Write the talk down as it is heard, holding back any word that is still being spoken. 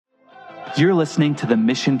You're listening to the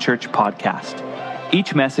Mission Church podcast.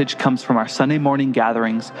 Each message comes from our Sunday morning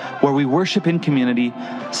gatherings where we worship in community,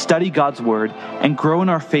 study God's Word, and grow in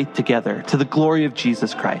our faith together to the glory of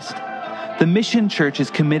Jesus Christ. The Mission Church is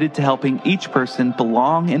committed to helping each person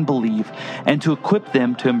belong and believe and to equip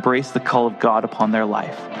them to embrace the call of God upon their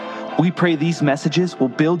life. We pray these messages will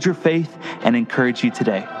build your faith and encourage you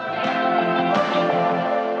today.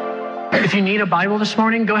 If you need a Bible this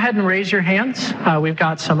morning, go ahead and raise your hands. We've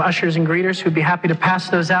got some ushers and greeters who'd be happy to pass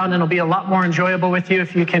those out, and it'll be a lot more enjoyable with you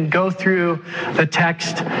if you can go through the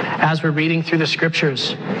text as we're reading through the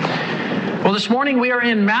scriptures. Well, this morning we are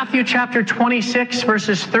in Matthew chapter 26,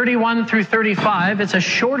 verses 31 through 35. It's a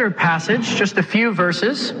shorter passage, just a few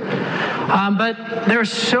verses, but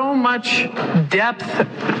there's so much depth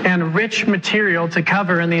and rich material to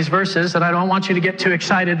cover in these verses that I don't want you to get too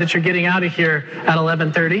excited that you're getting out of here at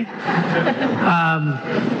 11:30.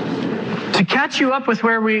 To catch you up with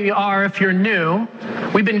where we are if you're new,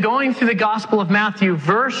 we've been going through the Gospel of Matthew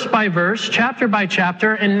verse by verse, chapter by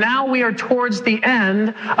chapter, and now we are towards the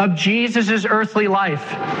end of Jesus' earthly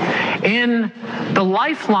life. In the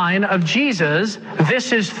lifeline of Jesus,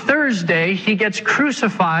 this is Thursday. He gets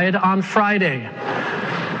crucified on Friday.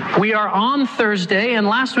 We are on Thursday, and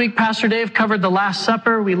last week Pastor Dave covered the Last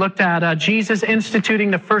Supper. We looked at Jesus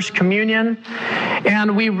instituting the First Communion,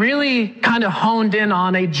 and we really kind of honed in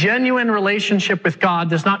on a genuine relationship with God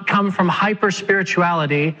does not come from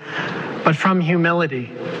hyper-spirituality, but from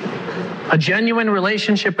humility. A genuine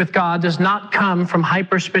relationship with God does not come from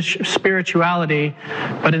hyper-spirituality,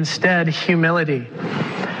 but instead humility.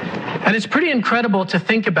 And it's pretty incredible to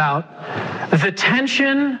think about the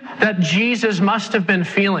tension that Jesus must have been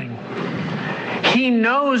feeling. He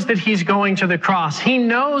knows that he's going to the cross. He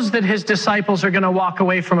knows that his disciples are going to walk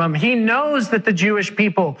away from him. He knows that the Jewish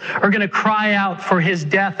people are going to cry out for his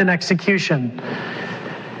death and execution.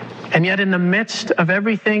 And yet in the midst of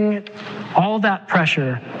everything, all that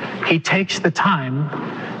pressure, he takes the time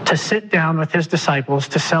to sit down with his disciples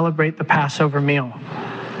to celebrate the Passover meal.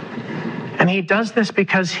 And he does this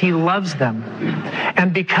because he loves them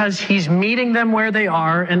and because he's meeting them where they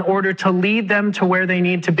are in order to lead them to where they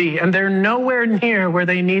need to be. And they're nowhere near where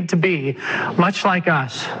they need to be, much like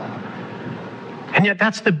us. And yet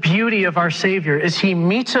that's the beauty of our Savior, is he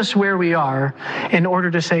meets us where we are in order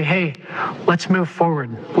to say, hey, let's move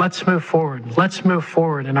forward. Let's move forward. Let's move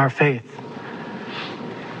forward in our faith.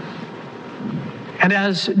 And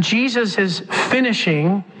as Jesus is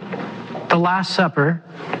finishing the Last Supper,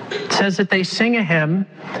 it says that they sing a hymn,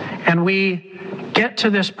 and we get to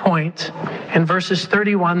this point in verses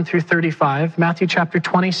 31 through 35, Matthew chapter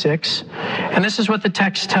 26, and this is what the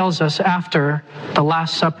text tells us after the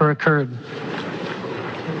Last Supper occurred.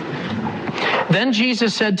 Then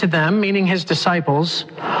Jesus said to them, meaning his disciples,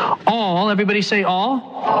 everybody say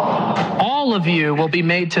all of you will be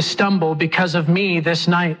made to stumble because of me this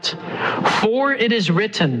night. For it is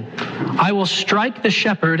written, I will strike the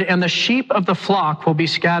shepherd, and the sheep of the flock will be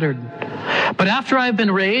scattered. But after I have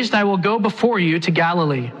been raised, I will go before you to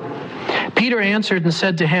Galilee. Peter answered and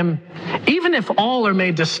said to him, even if all are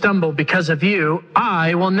made to stumble because of you,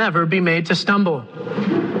 I will never be made to stumble.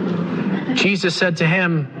 Jesus said to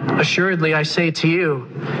him, assuredly I say to you,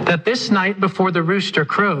 that this night before the rooster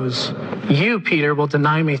crows, you, Peter, will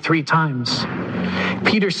deny me 3 times.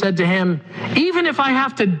 Peter said to him, even if I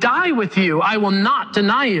have to die with you, I will not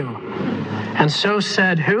deny you. And so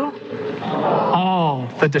said who? All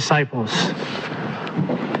the disciples.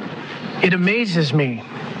 It amazes me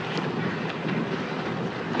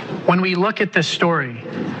when we look at this story,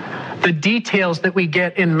 the details that we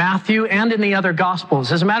get in Matthew and in the other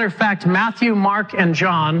Gospels. As a matter of fact, Matthew, Mark, and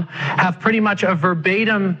John have pretty much a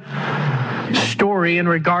verbatim story in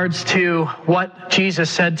regards to what Jesus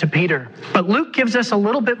said to Peter. But Luke gives us a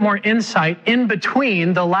little bit more insight in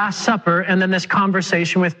between the Last Supper and then this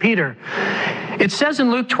conversation with Peter. It says in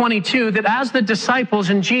Luke 22 that as the disciples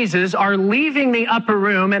and Jesus are leaving the upper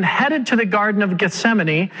room and headed to the Garden of Gethsemane,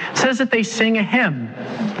 it says that they sing a hymn.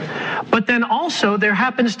 But then also there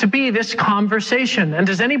happens to be this conversation. And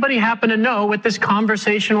does anybody happen to know what this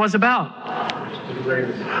conversation was about?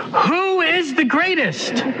 Who is the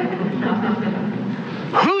greatest?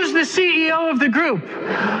 Who's the CEO of the group?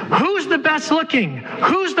 Who's the best looking?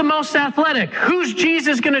 Who's the most athletic? Who's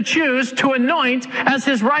Jesus going to choose to anoint as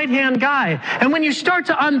his right-hand guy? And when you start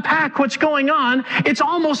to unpack what's going on, it's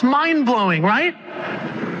almost mind-blowing, right?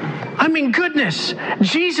 I mean, goodness,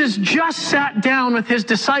 Jesus just sat down with his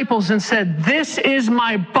disciples and said, this is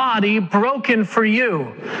my body broken for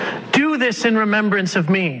you. Do this in remembrance of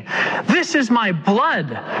me. This is my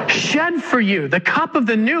blood shed for you, the cup of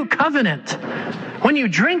the new covenant. When you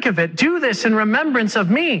drink of it, do this in remembrance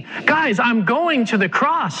of me. Guys, I'm going to the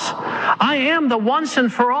cross. I am the once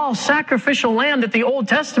and for all sacrificial lamb that the Old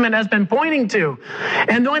Testament has been pointing to.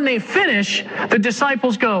 And when they finish, the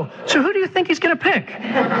disciples go, so who do you think he's going to pick?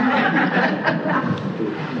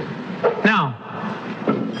 Now,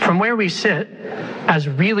 from where we sit, as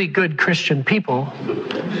really good Christian people,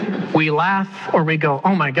 we laugh or we go,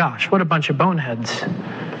 oh my gosh, what a bunch of boneheads.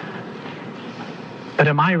 But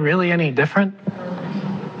am I really any different?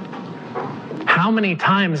 How many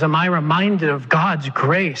times am I reminded of God's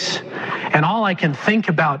grace and all I can think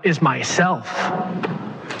about is myself,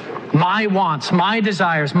 my wants, my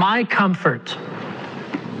desires, my comfort.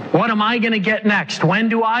 What am I going to get next? When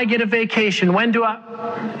do I get a vacation? When do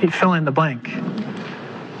I... You fill in the blank.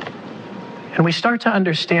 And we start to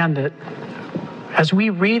understand it as we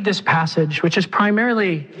read this passage, which is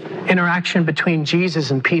primarily interaction between Jesus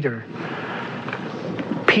and Peter.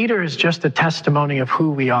 Peter is just a testimony of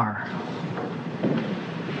who we are.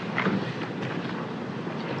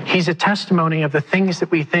 He's a testimony of the things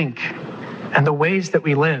that we think and the ways that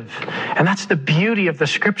we live. And that's the beauty of the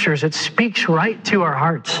scriptures. It speaks right to our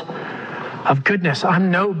hearts of goodness.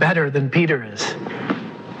 I'm no better than Peter is.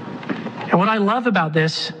 And what I love about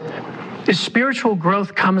this is spiritual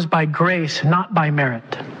growth comes by grace, not by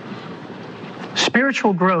merit.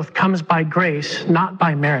 Spiritual growth comes by grace, not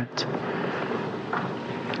by merit.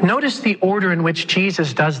 Notice the order in which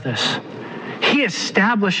Jesus does this. He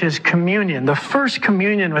establishes communion, the first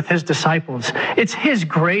communion with his disciples. It's his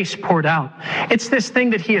grace poured out. It's this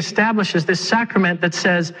thing that he establishes, this sacrament that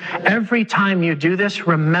says, every time you do this,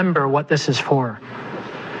 remember what this is for.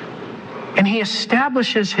 And he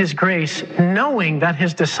establishes his grace knowing that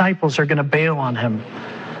his disciples are going to bail on him,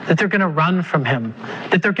 that they're going to run from him,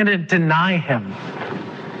 that they're going to deny him.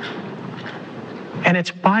 And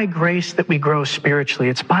it's by grace that we grow spiritually.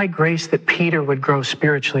 It's by grace that Peter would grow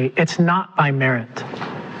spiritually. It's not by merit.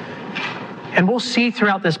 And we'll see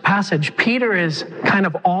throughout this passage, Peter is kind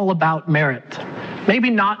of all about merit.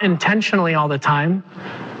 Maybe not intentionally all the time,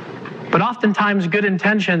 but oftentimes good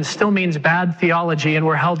intention still means bad theology and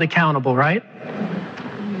we're held accountable, right?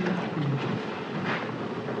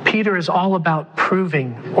 Peter is all about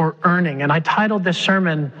proving or earning. And I titled this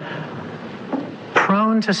sermon,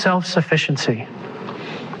 Prone to Self-Sufficiency.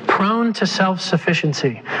 Prone to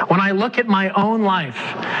self-sufficiency. When I look at my own life,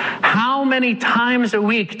 how many times a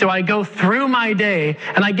week do I go through my day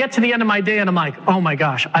and I get to the end of my day and I'm like, oh my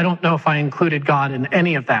gosh, I don't know if I included God in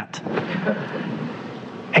any of that.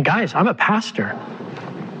 And guys, I'm a pastor.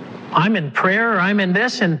 I'm in prayer, or I'm in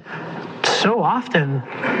this, and so often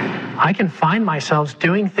I can find myself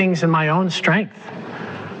doing things in my own strength.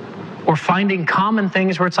 Or finding common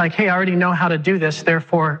things where it's like, hey, I already know how to do this,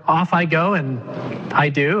 therefore off I go and I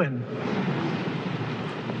do. And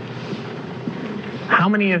how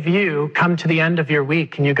many of you come to the end of your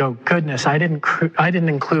week and you go, goodness, I didn't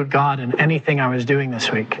include God in anything I was doing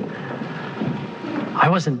this week. I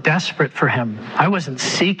wasn't desperate for him. I wasn't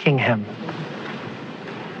seeking him.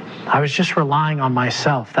 I was just relying on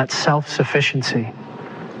myself, that self-sufficiency.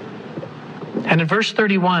 And in verse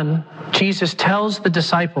 31, Jesus tells the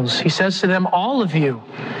disciples, he says to them, all of you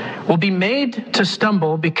will be made to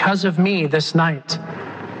stumble because of me this night.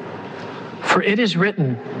 For it is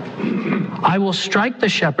written, I will strike the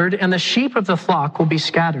shepherd and the sheep of the flock will be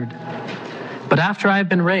scattered. But after I have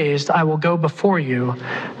been raised, I will go before you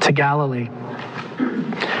to Galilee.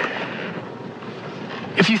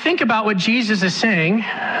 If you think about what Jesus is saying,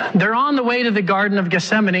 they're on the way to the Garden of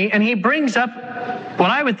Gethsemane, and he brings up what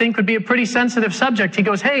I would think would be a pretty sensitive subject. He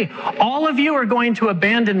goes, hey, all of you are going to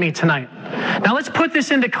abandon me tonight. Now let's put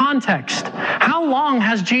this into context. How long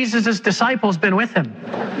has Jesus' disciples been with him?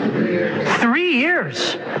 3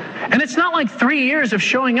 years. And it's not like 3 years of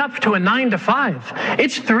showing up to a 9 to 5.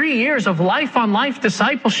 It's 3 years of life-on-life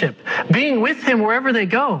discipleship, being with him wherever they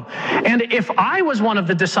go. And if I was one of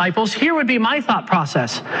the disciples, here would be my thought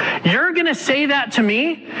process. You're going to say that to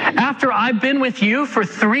me after I've been with you for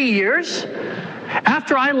 3 years?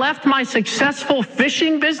 After I left my successful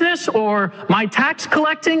fishing business or my tax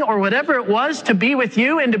collecting or whatever it was to be with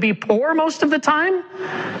you and to be poor most of the time?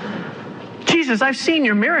 Jesus, I've seen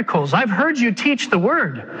your miracles. I've heard you teach the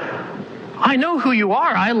word. I know who you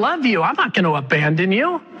are. I love you. I'm not going to abandon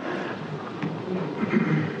you.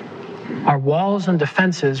 Our walls and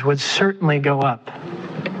defenses would certainly go up.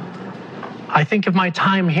 I think of my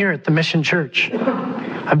time here at the Mission Church.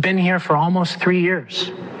 I've been here for almost 3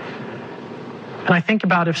 years. And I think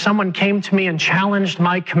about if someone came to me and challenged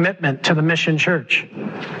my commitment to the Mission Church,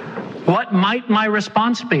 what might my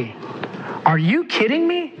response be? Are you kidding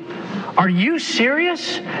me? Are you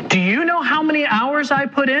serious? Do you know how many hours I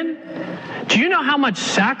put in? Do you know how much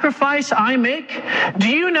sacrifice I make? Do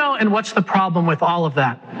you know, and what's the problem with all of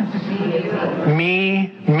that?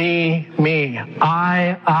 Me.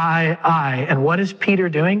 I. And what is Peter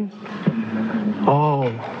doing?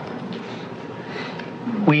 Oh,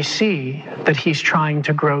 we see that he's trying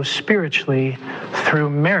to grow spiritually through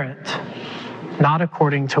merit, not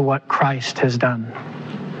according to what Christ has done.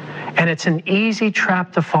 And it's an easy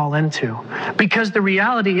trap to fall into, because the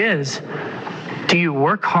reality is, do you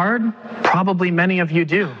work hard? Probably many of you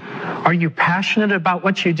do. Are you passionate about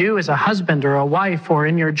what you do as a husband or a wife or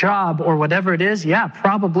in your job or whatever it is? Yeah,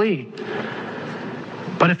 probably.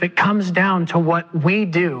 But if it comes down to what we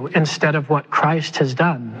do instead of what Christ has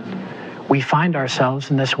done, we find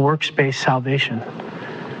ourselves in this works-based salvation.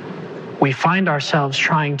 We find ourselves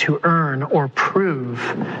trying to earn or prove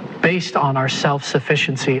based on our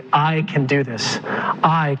self-sufficiency. I can do this.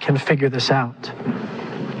 I can figure this out.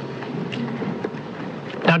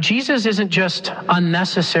 Now, Jesus isn't just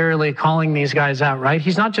unnecessarily calling these guys out, right?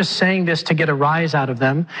 He's not just saying this to get a rise out of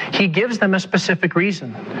them. He gives them a specific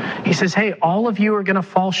reason. He says, hey, all of you are going to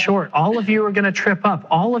fall short. All of you are going to trip up.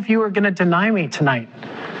 All of you are going to deny me tonight.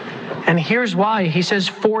 And here's why. He says,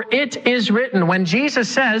 for it is written. When Jesus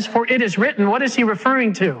says, for it is written, what is he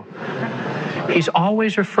referring to? He's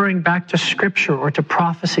always referring back to Scripture or to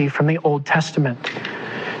prophecy from the Old Testament.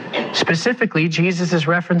 Specifically, Jesus is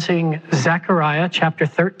referencing Zechariah chapter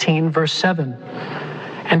 13, verse 7.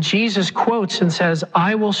 And Jesus quotes and says,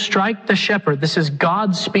 I will strike the shepherd. This is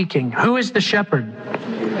God speaking. Who is the shepherd?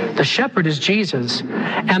 The shepherd is Jesus.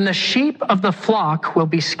 And the sheep of the flock will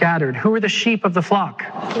be scattered. Who are the sheep of the flock?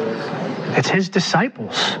 It's his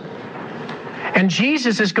disciples. And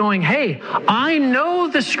Jesus is going, hey, I know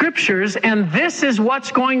the Scriptures, and this is what's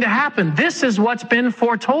going to happen. This is what's been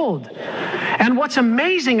foretold. And what's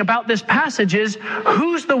amazing about this passage is,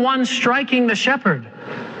 who's the one striking the shepherd?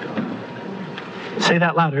 Say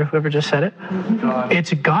that louder, whoever just said it. God.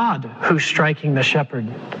 It's God who's striking the shepherd.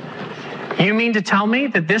 You mean to tell me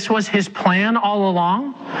that this was his plan all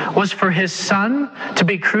along? Was for his son to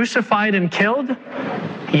be crucified and killed?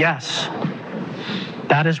 Yes.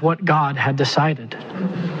 That is what God had decided.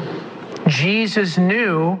 Jesus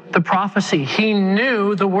knew the prophecy. He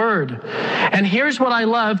knew the word. And here's what I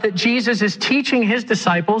love that Jesus is teaching his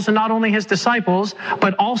disciples, and not only his disciples,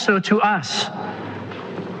 but also to us,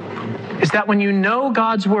 is that when you know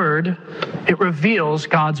God's word, it reveals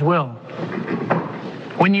God's will.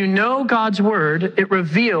 When you know God's word, it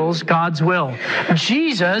reveals God's will.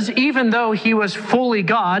 Jesus, even though he was fully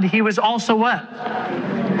God, he was also what?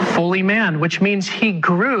 Fully man, which means he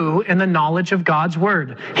grew in the knowledge of God's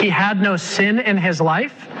word. He had no sin in his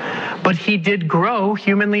life, but he did grow,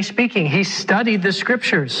 humanly speaking. He studied the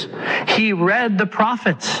Scriptures. He read the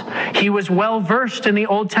prophets. He was well versed in the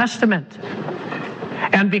Old Testament.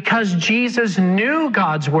 And because Jesus knew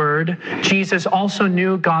God's word, Jesus also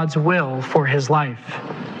knew God's will for his life.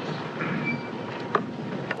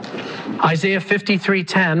 Isaiah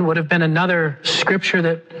 53:10 would have been another scripture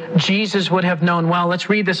that Jesus would have known well. Let's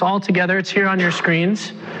read this all together. It's here on your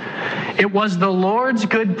screens. It was the Lord's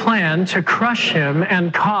good plan to crush him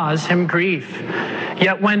and cause him grief.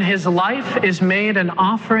 Yet when his life is made an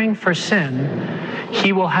offering for sin,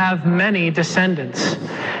 he will have many descendants.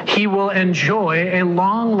 He will enjoy a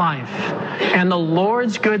long life, and the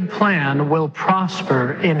Lord's good plan will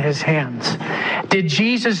prosper in his hands. Did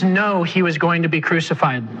Jesus know he was going to be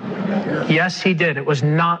crucified? Yes, he did. It was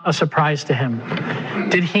not a surprise to him.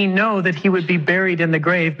 Did he know that he would be buried in the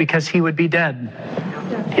grave because he would be dead?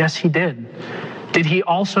 Yes, he did. Did he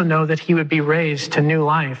also know that he would be raised to new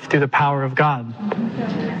life through the power of God?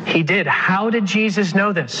 He did. How did Jesus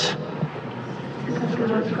know this?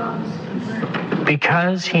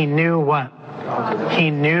 Because he knew what?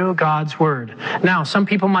 He knew God's word. Now, some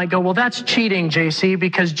people might go, well, that's cheating, JC,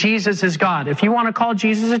 because Jesus is God. If you want to call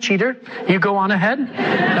Jesus a cheater, you go on ahead.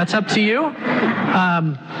 That's up to you.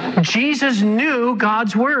 Jesus knew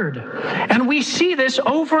God's word. And we see this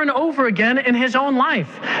over and over again in his own life.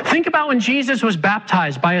 Think about when Jesus was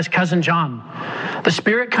baptized by his cousin John. The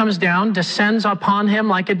Spirit comes down, descends upon him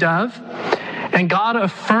like a dove, and God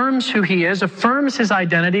affirms who he is, affirms his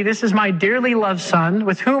identity. This is my dearly loved son,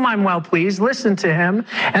 with whom I'm well pleased. Listen to him.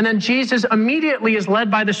 And then Jesus immediately is led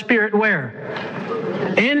by the Spirit where?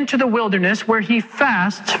 Into the wilderness, where he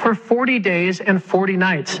fasts for 40 days and 40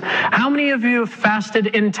 nights. How many of you have fasted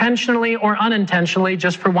intentionally or unintentionally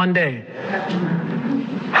just for one day?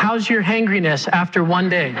 How's your hangriness after one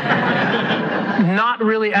day? Not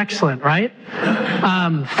really excellent, right?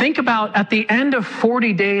 Think about at the end of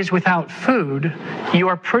 40 days without food, you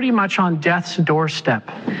are pretty much on death's doorstep.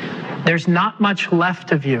 There's not much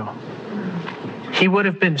left of you. he would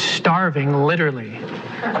have been starving, literally.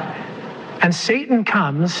 And Satan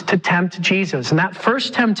comes to tempt Jesus. And that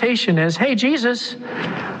first temptation is, hey, Jesus,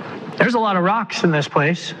 there's a lot of rocks in this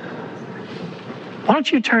place. Why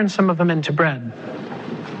don't you turn some of them into bread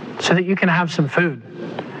so that you can have some food?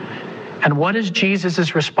 And what is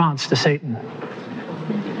Jesus' response to Satan?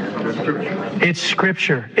 It's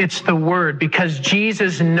Scripture. It's the Word. Because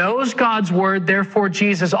Jesus knows God's Word, therefore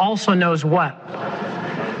Jesus also knows what?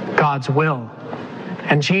 God's will.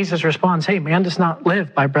 And Jesus responds, hey, man does not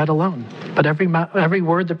live by bread alone, but every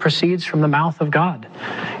word that proceeds from the mouth of God.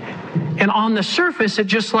 And on the surface, it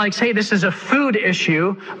just like, hey, this is a food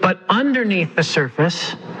issue, but underneath the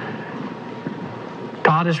surface,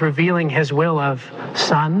 God is revealing his will of,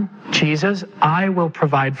 Son, Jesus, I will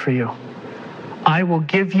provide for you. I will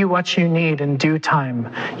give you what you need in due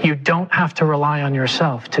time. You don't have to rely on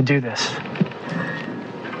yourself to do this.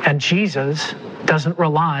 And Jesus doesn't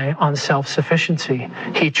rely on self-sufficiency.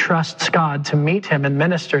 He trusts God to meet him and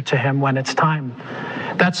minister to him when it's time.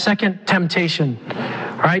 That second temptation,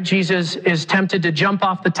 right? Jesus is tempted to jump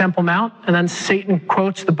off the Temple Mount, and then Satan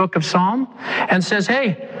quotes the book of Psalm and says,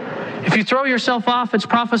 hey, if you throw yourself off, it's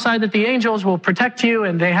prophesied that the angels will protect you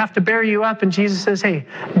and they have to bear you up. And Jesus says, hey,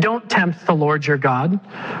 don't tempt the Lord your God.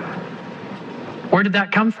 Where did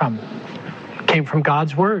that come from? It came from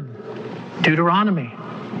God's word, Deuteronomy.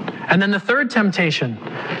 And then the third temptation,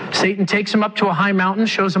 Satan takes him up to a high mountain,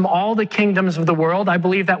 shows him all the kingdoms of the world. I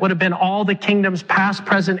believe that would have been all the kingdoms past,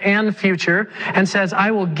 present, and future, and says,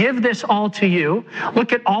 I will give this all to you.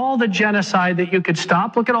 Look at all the genocide that you could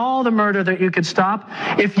stop. Look at all the murder that you could stop.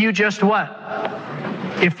 If you just what?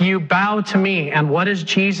 If you bow to me. And what is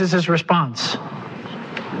Jesus' response?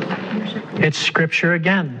 It's Scripture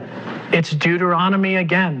again. It's Deuteronomy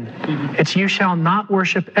again. It's you shall not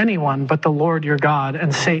worship anyone but the Lord your God,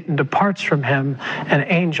 and Satan departs from him, and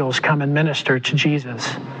angels come and minister to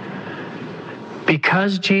Jesus.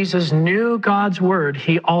 Because Jesus knew God's word,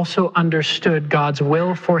 he also understood God's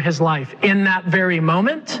will for his life in that very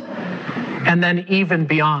moment, and then even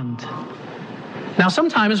beyond. Now,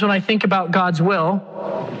 sometimes when I think about God's will,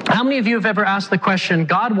 how many of you have ever asked the question,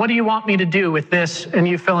 God, what do you want me to do with this? And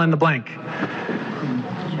you fill in the blank.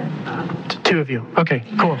 Two of you. Okay,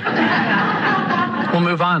 cool. We'll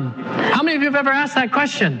move on. How many of you have ever asked that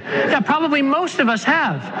question? Yeah, probably most of us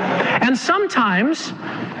have. And sometimes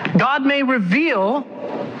God may reveal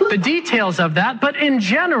the details of that, but in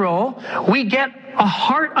general, we get a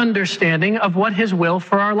heart understanding of what his will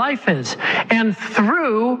for our life is. And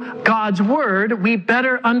through God's word, we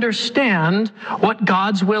better understand what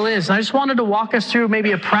God's will is. And I just wanted to walk us through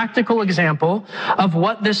maybe a practical example of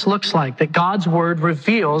what this looks like, that God's word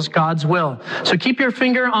reveals God's will. So keep your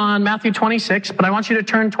finger on Matthew 26, but I want you to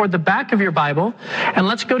turn toward the back of your Bible, and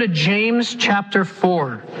let's go to James chapter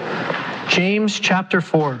 4. James chapter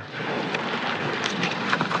 4.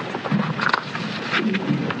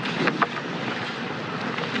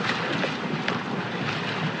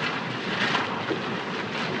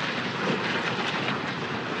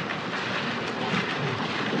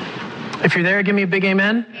 If you're there, give me a big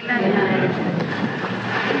amen. Amen.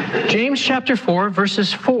 James chapter 4,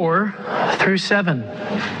 verses 4 through 7.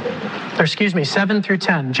 Or 7 through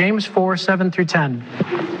 10. James 4, 7 through 10.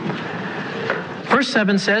 Verse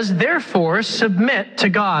 7 says, therefore submit to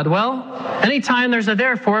God. Well, anytime there's a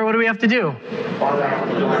therefore, what do we have to do?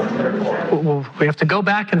 Well, we have to go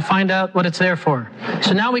back and find out what it's there for.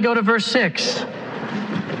 So now we go to verse 6.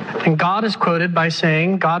 And God is quoted by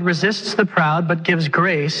saying, God resists the proud, but gives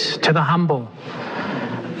grace to the humble.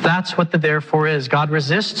 That's what the therefore is. God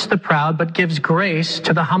resists the proud, but gives grace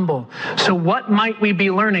to the humble. So what might we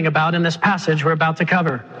be learning about in this passage we're about to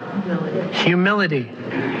cover? Humility.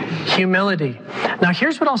 Now,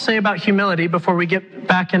 here's what I'll say about humility before we get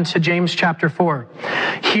back into James chapter 4.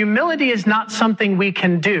 Humility is not something we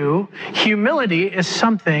can do. Humility is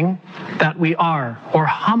something that we are. Or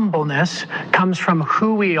humbleness comes from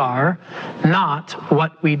who we are, not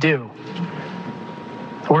what we do.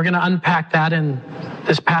 We're going to unpack that in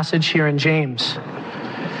this passage here in James.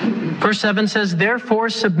 Verse 7 says, therefore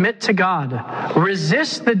submit to God.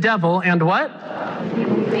 Resist the devil and what?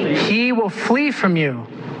 He will flee from you.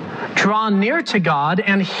 Draw near to God,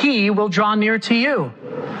 and he will draw near to you.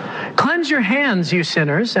 Cleanse your hands, you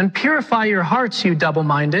sinners, and purify your hearts, you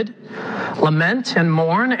double-minded. Lament and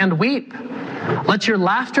mourn and weep. Let your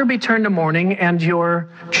laughter be turned to mourning and your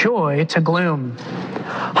joy to gloom.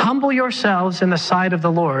 Humble yourselves in the sight of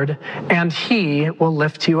the Lord, and he will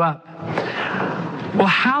lift you up. Well,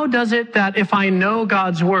 how does it that if I know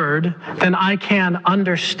God's word, then I can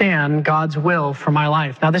understand God's will for my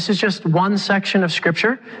life? Now, this is just one section of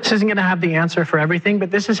scripture. This isn't going to have the answer for everything, but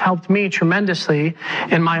this has helped me tremendously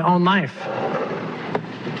in my own life.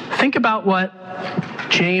 Think about what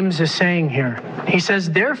James is saying here. He says,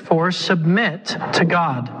 therefore, submit to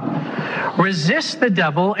God. Resist the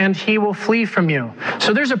devil and he will flee from you.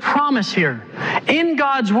 So there's a promise here. In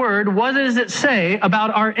God's word, what does it say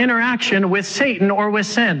about our interaction with Satan or with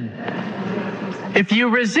sin? If you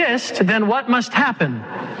resist, then what must happen?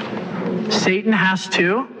 Satan has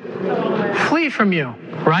to flee from you,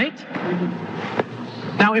 right?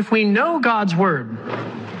 Now, if we know God's word,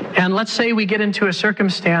 and let's say we get into a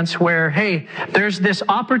circumstance where, hey, there's this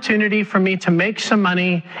opportunity for me to make some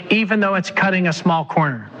money, even though it's cutting a small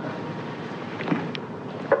corner.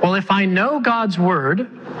 Well, if I know God's word,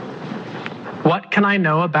 what can I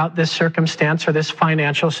know about this circumstance or this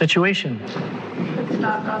financial situation? It's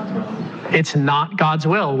not God's will. It's not God's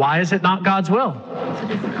will. Why is it not God's will? It's a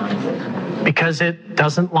dishonesty. Because it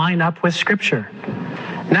doesn't line up with Scripture.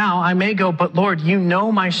 Now, I may go, but Lord, you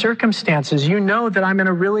know my circumstances. You know that I'm in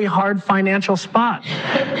a really hard financial spot.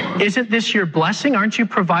 Isn't this your blessing? Aren't you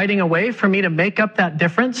providing a way for me to make up that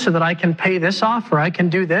difference so that I can pay this off or I can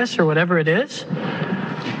do this or whatever it is?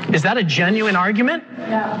 Is that a genuine argument?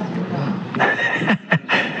 Yeah.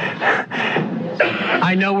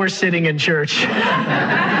 I know we're sitting in church.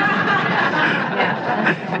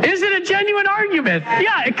 Is it a genuine argument?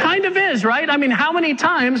 Yeah, it kind of is, right? I mean, how many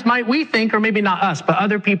times might we think, or maybe not us, but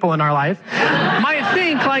other people in our life, might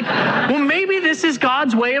think like, well, maybe this is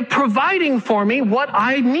God's way of providing for me what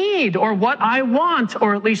I need or what I want,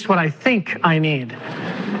 or at least what I think I need.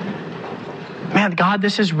 Man, God,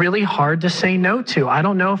 this is really hard to say no to. I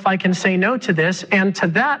don't know if I can say no to this. And to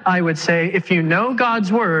that, I would say, if you know God's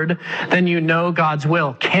word, then you know God's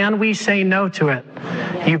will. Can we say no to it?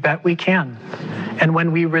 You bet we can. And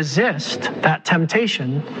when we resist that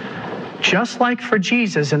temptation, just like for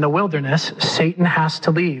Jesus in the wilderness, Satan has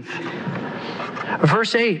to leave.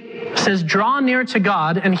 Verse 8 says, draw near to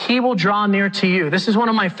God and he will draw near to you. This is one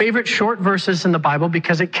of my favorite short verses in the Bible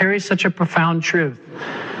because it carries such a profound truth.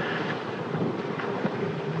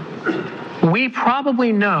 We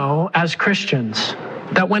probably know as Christians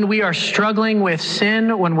that when we are struggling with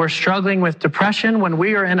sin, when we're struggling with depression, when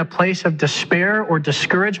we are in a place of despair or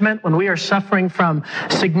discouragement, when we are suffering from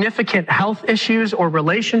significant health issues or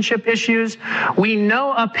relationship issues, we know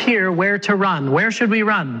up here where to run. Where should we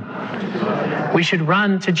run? We should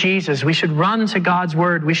run to Jesus. We should run to God's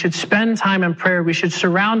word. We should spend time in prayer. We should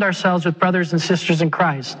surround ourselves with brothers and sisters in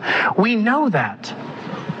Christ. We know that.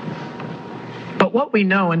 But what we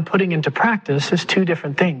know and putting into practice is two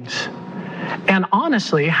different things. And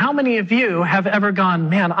honestly, how many of you have ever gone,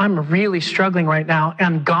 man, I'm really struggling right now,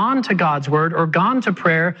 and gone to God's word or gone to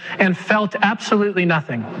prayer and felt absolutely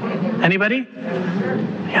nothing? Anybody?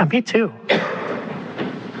 Yeah, me too.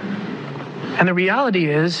 And the reality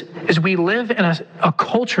is we live in a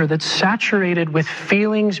culture that's saturated with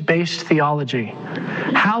feelings-based theology.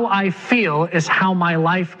 How I feel is how my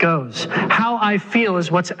life goes. How I feel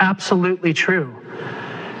is what's absolutely true.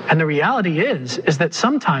 And the reality is that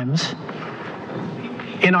sometimes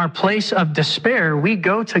in our place of despair, we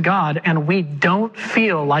go to God and we don't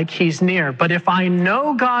feel like he's near. But if I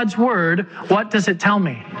know God's word, what does it tell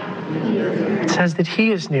me? It says that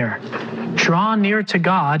he is near. Draw near to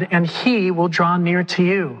God and he will draw near to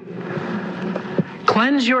you.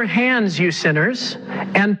 Cleanse your hands, you sinners,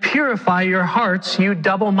 and purify your hearts, you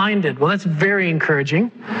double-minded. Well, that's very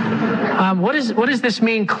encouraging. What does this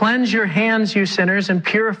mean? Cleanse your hands, you sinners, and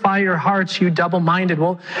purify your hearts, you double-minded.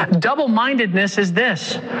 Well, double-mindedness is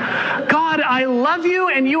this. God, I love you,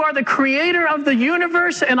 and you are the creator of the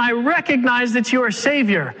universe, and I recognize that you are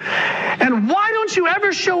Savior. And why don't you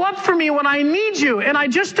ever show up for me when I need you? And I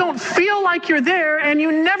just don't feel like you're there, and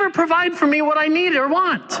you never provide for me what I need or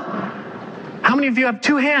want. How many of you have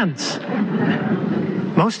two hands?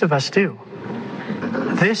 Most of us do.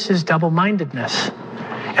 This is double-mindedness.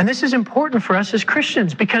 And this is important for us as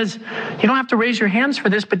Christians because you don't have to raise your hands for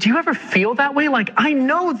this, but do you ever feel that way? Like, I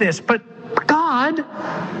know this, but God,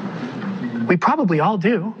 we probably all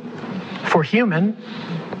do, if we're human.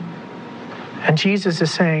 And Jesus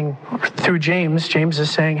is saying, through James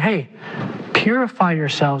is saying, hey, purify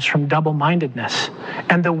yourselves from double-mindedness.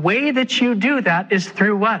 And the way that you do that is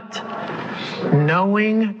through what?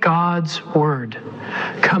 Knowing God's word.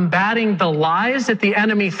 Combating the lies that the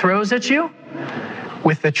enemy throws at you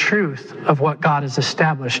with the truth of what God has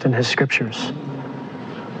established in his scriptures.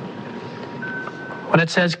 When it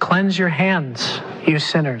says, cleanse your hands, you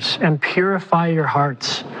sinners, and purify your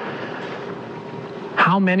hearts, how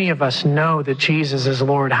How many of us know that Jesus is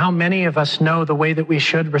Lord? How many of us know the way that we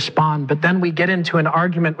should respond? But then we get into an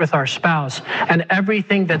argument with our spouse, and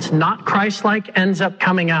everything that's not Christ-like ends up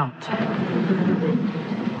coming out.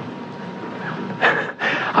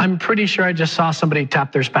 I'm pretty sure I just saw somebody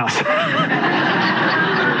tap their spouse.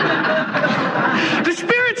 The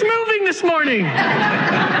Spirit's moving this morning.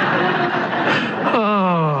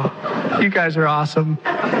 Oh, you guys are awesome.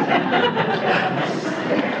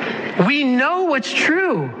 We know what's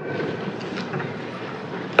true,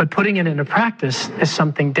 but putting it into practice is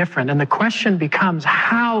something different. And the question becomes,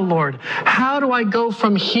 how, Lord? How do I go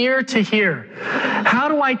from here to here? How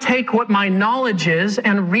do I take what my knowledge is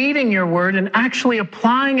and reading your word and actually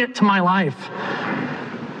applying it to my life?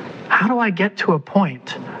 How do I get to a point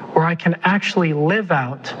where I can actually live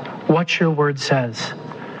out what your word says?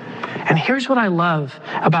 And here's what I love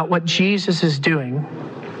about what Jesus is doing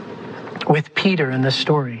with Peter in this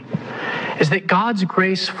story, is that God's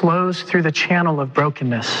grace flows through the channel of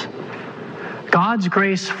brokenness. God's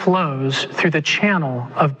grace flows through the channel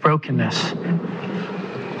of brokenness.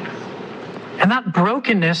 And that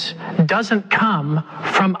brokenness doesn't come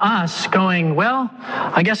from us going, well,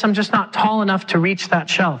 I guess I'm just not tall enough to reach that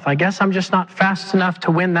shelf. I guess I'm just not fast enough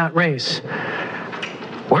to win that race.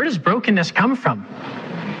 Where does brokenness come from?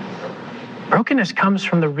 Brokenness comes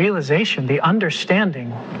from the realization, the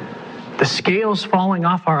understanding, the scales falling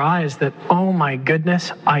off our eyes that, oh my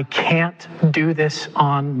goodness, I can't do this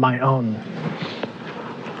on my own.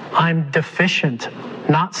 I'm deficient,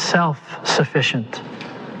 not self-sufficient.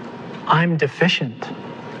 I'm deficient.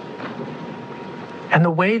 And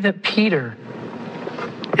the way that Peter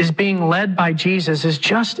is being led by Jesus is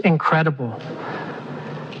just incredible.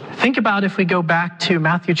 Think about if we go back to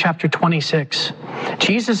Matthew chapter 26.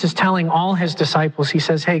 Jesus is telling all his disciples, he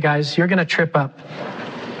says, hey guys, you're going to trip up.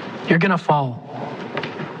 You're going to fall.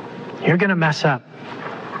 You're going to mess up.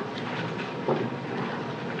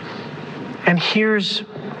 And here's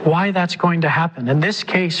why that's going to happen. In this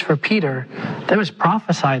case for Peter, that was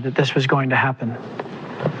prophesied that this was going to happen.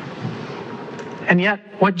 And yet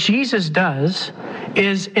what Jesus does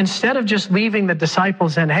is, instead of just leaving the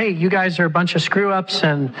disciples and, hey, you guys are a bunch of screw-ups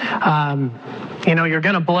and, you're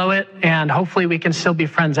going to blow it and hopefully we can still be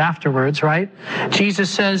friends afterwards, right? Jesus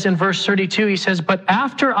says in verse 32, he says, but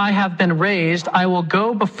after I have been raised, I will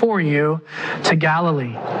go before you to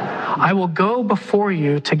Galilee. I will go before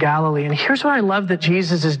you to Galilee. And here's what I love that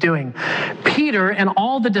Jesus is doing. Peter and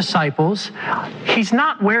all the disciples, he's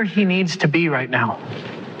not where he needs to be right now.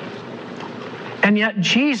 And yet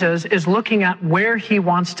Jesus is looking at where he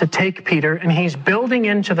wants to take Peter, and he's building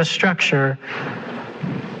into the structure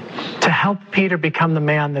to help Peter become the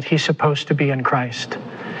man that he's supposed to be in Christ.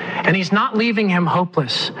 And he's not leaving him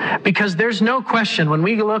hopeless, because there's no question when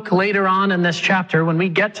we look later on in this chapter, when we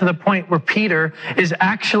get to the point where Peter is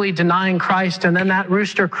actually denying Christ and then that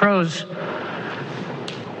rooster crows,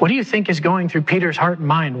 what do you think is going through Peter's heart and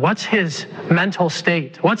mind? What's his mental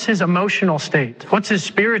state? What's his emotional state? What's his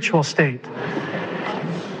spiritual state?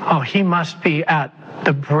 Oh, he must be at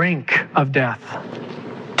the brink of death,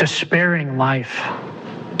 despairing life.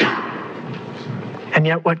 And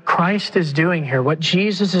yet what Christ is doing here, what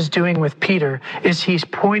Jesus is doing with Peter, is he's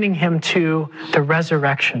pointing him to the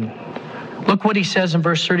resurrection. Look what he says in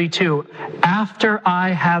verse 32. After I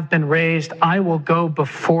have been raised, I will go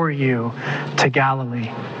before you to Galilee.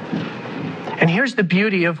 And here's the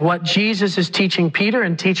beauty of what Jesus is teaching Peter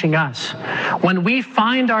and teaching us. When we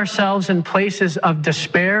find ourselves in places of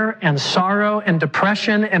despair and sorrow and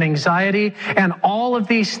depression and anxiety and all of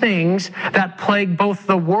these things that plague both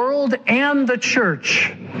the world and the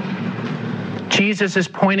church, Jesus is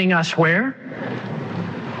pointing us where?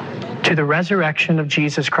 To the resurrection of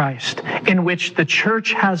Jesus Christ, in which the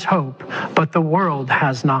church has hope, but the world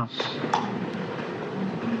has not.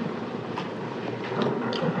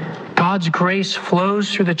 God's grace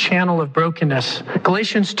flows through the channel of brokenness.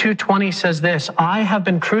 Galatians 2:20 says this, I have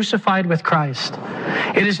been crucified with Christ.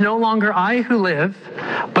 It is no longer I who live,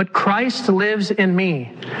 but Christ lives in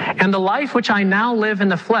me. And the life which I now live in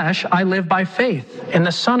the flesh, I live by faith in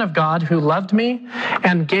the Son of God who loved me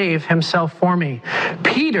and gave himself for me.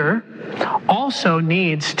 Peter also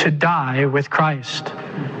needs to die with Christ.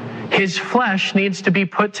 His flesh needs to be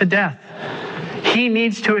put to death. He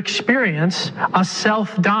needs to experience a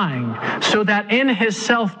self-dying, so that in his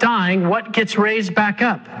self-dying, what gets raised back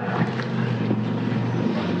up?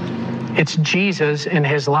 It's Jesus in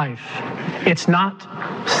his life. It's not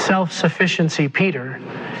self-sufficiency, Peter.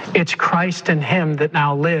 It's Christ in him that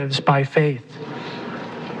now lives by faith.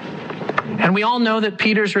 And we all know that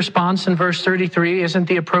Peter's response in verse 33 isn't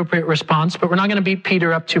the appropriate response, but we're not going to beat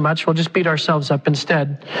Peter up too much. We'll just beat ourselves up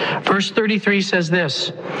instead. Verse 33 says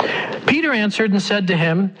this, Peter answered and said to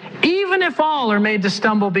him, even if all are made to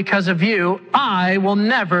stumble because of you, I will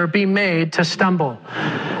never be made to stumble.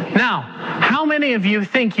 Now, how many of you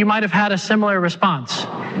think you might have had a similar response?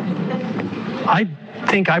 I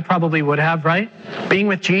think I probably would have, right? Being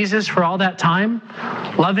with Jesus for all that time,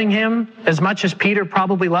 loving him as much as Peter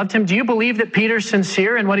probably loved him. Do you believe that Peter's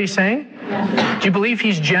sincere in what he's saying? Yeah. Do you believe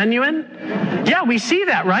he's genuine? Yeah, we see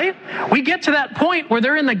that, right? We get to that point where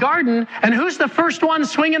they're in the garden, and who's the first one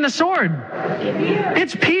swinging the sword? Peter.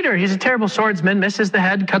 It's Peter. He's a terrible swordsman, misses the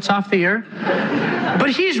head, cuts off the ear. But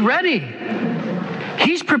he's ready.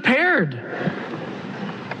 He's prepared.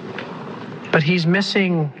 But he's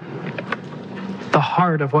missing the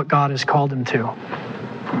heart of what God has called him to.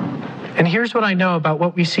 And here's what I know about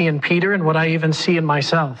what we see in Peter and what I even see in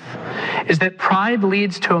myself, is that pride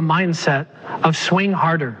leads to a mindset of swing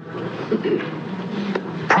harder.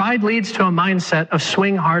 Pride leads to a mindset of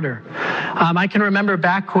swing harder. I can remember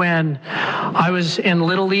back when I was in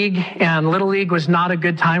Little League, and Little League was not a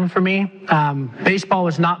good time for me. Baseball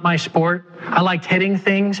was not my sport. I liked hitting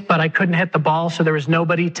things, but I couldn't hit the ball, so there was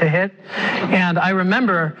nobody to hit. And I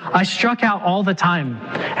remember I struck out all the time,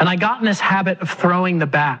 and I got in this habit of throwing the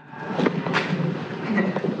bat.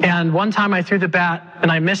 And one time I threw the bat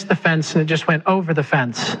and I missed the fence and it just went over the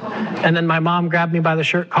fence. And then my mom grabbed me by the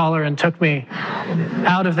shirt collar and took me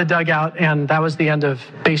out of the dugout, and that was the end of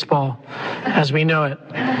baseball as we know it.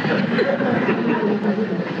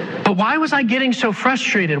 But why was I getting so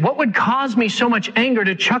frustrated? What would cause me so much anger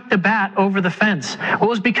to chuck the bat over the fence? Well, it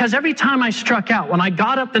was because every time I struck out, when I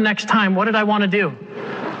got up the next time, what did I want to do?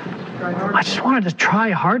 I just wanted to try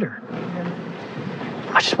harder.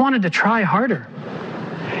 I just wanted to try harder.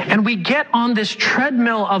 And we get on this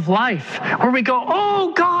treadmill of life where we go,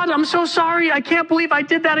 oh God, I'm so sorry. I can't believe I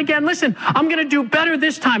did that again. Listen, I'm going to do better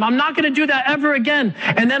this time. I'm not going to do that ever again.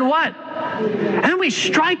 And then what? And then we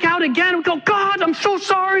strike out again. We go, God, I'm so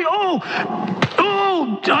sorry. I'm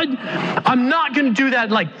not going to do that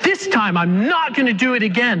like this time. I'm not going to do it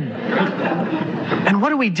again. And what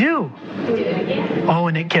do? Oh,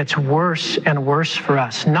 and it gets worse and worse for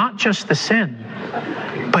us. Not just the sin,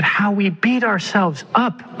 but how we beat ourselves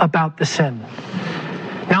up about the sin.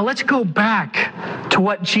 Now let's go back to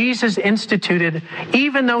what Jesus instituted,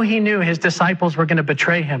 even though he knew his disciples were going to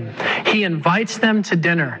betray him. He invites them to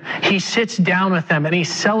dinner. He sits down with them and he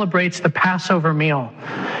celebrates the Passover meal.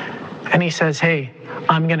 And he says, hey,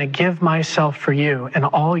 I'm going to give myself for you, and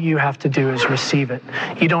all you have to do is receive it.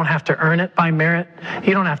 You don't have to earn it by merit.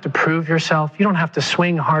 You don't have to prove yourself. You don't have to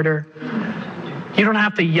swing harder. You don't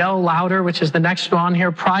have to yell louder, which is the next one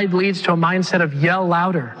here. Pride leads to a mindset of yell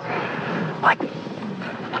louder.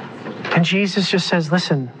 And Jesus just says,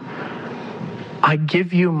 listen, I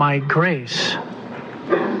give you my grace.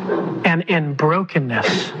 And in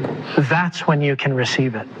brokenness, that's when you can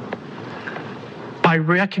receive it. By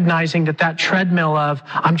recognizing that treadmill of,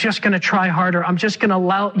 I'm just going to try harder, I'm just going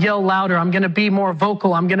to yell louder, I'm going to be more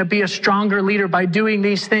vocal, I'm going to be a stronger leader by doing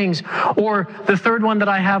these things. Or the third one that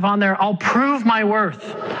I have on there, I'll prove my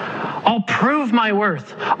worth. I'll prove my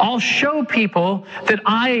worth. I'll show people that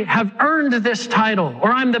I have earned this title,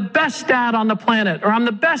 or I'm the best dad on the planet, or I'm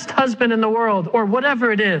the best husband in the world, or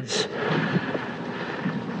whatever it is.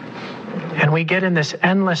 And we get in this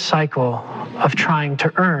endless cycle of trying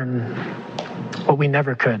to earn what we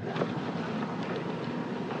never could.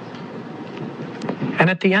 And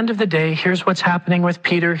at the end of the day, here's what's happening with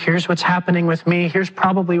Peter, here's what's happening with me, here's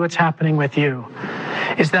probably what's happening with you,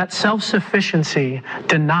 is that self-sufficiency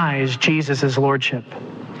denies Jesus' lordship.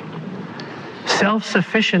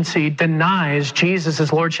 Self-sufficiency denies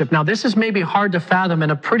Jesus' lordship. Now, this is maybe hard to fathom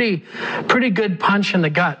and a pretty good punch in the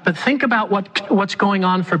gut, but think about what's going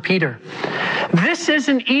on for Peter.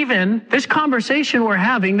 This conversation we're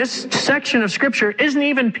having, this section of scripture, isn't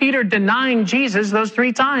even Peter denying Jesus those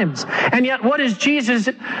 3 times. And yet, what is Jesus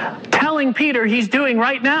telling Peter he's doing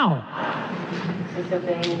right now?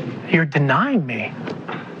 You're denying me.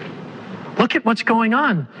 Look at what's going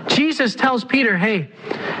on. Jesus tells Peter, hey,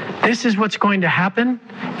 this is what's going to happen,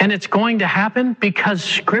 and it's going to happen because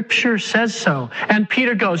Scripture says so. And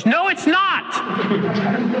Peter goes, no, it's not.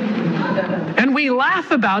 And we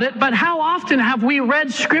laugh about it, but how often have we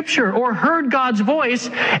read Scripture or heard God's voice,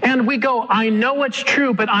 and we go, I know it's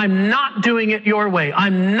true, but I'm not doing it your way.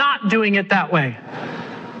 I'm not doing it that way.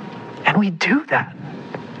 And we do that.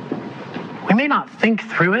 We may not think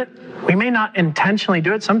through it. We may not intentionally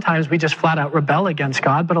do it. Sometimes we just flat out rebel against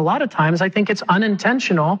God, but a lot of times I think it's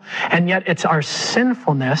unintentional, and yet it's our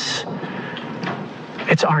sinfulness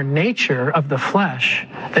It's our nature of the flesh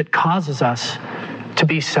that causes us to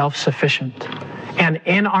be self-sufficient. And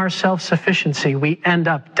in our self-sufficiency, we end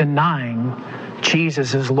up denying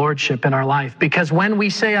Jesus' lordship in our life. Because when we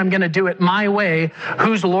say, I'm going to do it my way,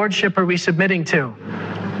 whose lordship are we submitting to?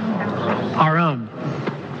 Our own.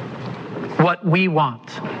 What we want.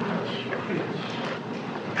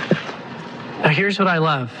 Now here's what I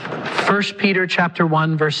love. 1 Peter chapter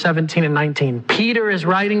 1, verse 17 and 19. Peter is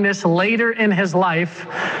writing this later in his life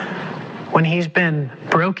when he's been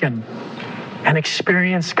broken and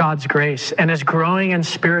experienced God's grace and is growing in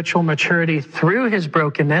spiritual maturity through his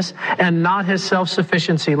brokenness and not his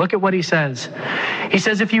self-sufficiency. Look at what he says. He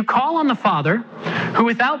says, if you call on the Father, who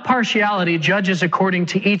without partiality judges according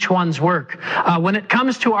to each one's work. When it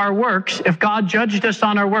comes to our works, if God judged us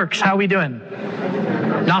on our works, how are we doing?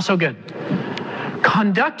 Not so good.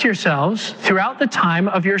 Conduct yourselves throughout the time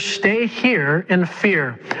of your stay here in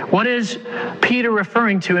fear. What is Peter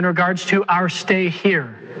referring to in regards to our stay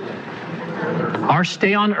here? Our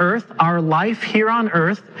stay on earth, our life here on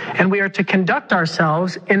earth, and we are to conduct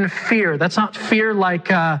ourselves in fear. That's not fear like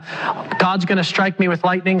God's going to strike me with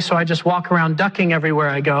lightning, so I just walk around ducking everywhere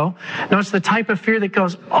I go. No, it's the type of fear that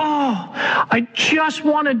goes, I just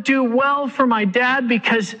want to do well for my dad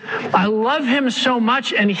because I love him so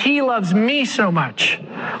much and he loves me so much.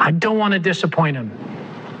 I don't want to disappoint him.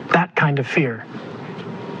 That kind of fear.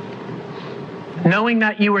 Knowing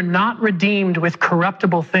that you were not redeemed with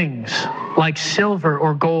corruptible things like silver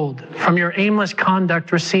or gold from your aimless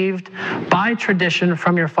conduct received by tradition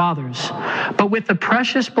from your fathers, but with the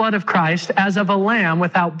precious blood of Christ as of a lamb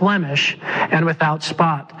without blemish and without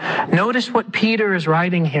spot. Notice what Peter is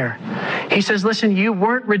writing here. He says, listen, you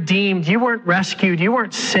weren't redeemed, you weren't rescued, you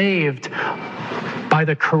weren't saved by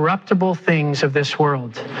the corruptible things of this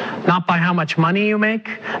world. Not by how much money you make,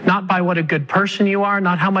 not by what a good person you are,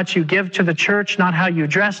 not how much you give to the church, not how you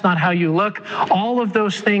dress, not how you look. All of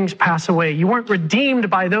those things pass away. You weren't redeemed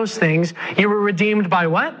by those things. You were redeemed by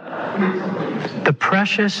what? The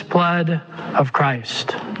precious blood of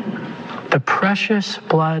Christ. The precious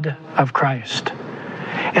blood of Christ.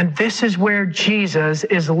 And this is where Jesus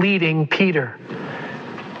is leading Peter.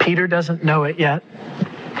 Peter doesn't know it yet.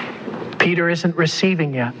 Peter isn't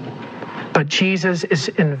receiving yet, but Jesus is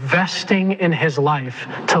investing in his life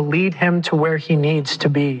to lead him to where he needs to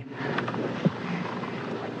be.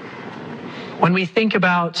 When we think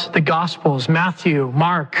about the Gospels, Matthew,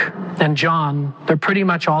 Mark, and John, they're pretty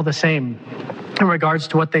much all the same in regards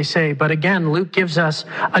to what they say. But again, Luke gives us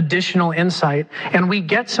additional insight, and we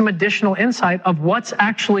get some additional insight of what's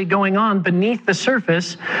actually going on beneath the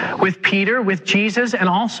surface with Peter, with Jesus, and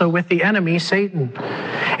also with the enemy, Satan.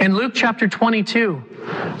 In Luke chapter 22,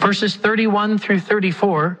 verses 31 through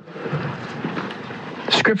 34,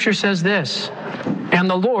 Scripture says this, and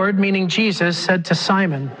the Lord, meaning Jesus, said to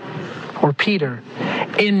Simon, or Peter,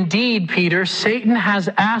 indeed, Peter, Satan has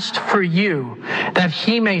asked for you that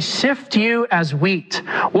he may sift you as wheat.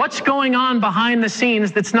 What's going on behind the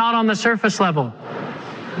scenes that's not on the surface level?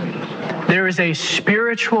 There is a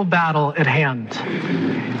spiritual battle at hand.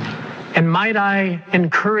 And might I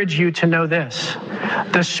encourage you to know this?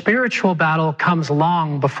 The spiritual battle comes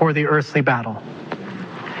long before the earthly battle.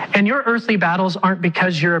 And your earthly battles aren't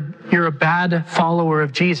because you're a bad follower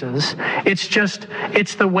of Jesus.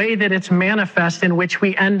 It's the way that it's manifest in which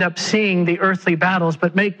we end up seeing the earthly battles.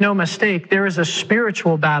 But make no mistake, there is a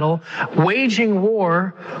spiritual battle waging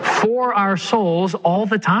war for our souls all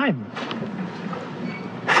the time.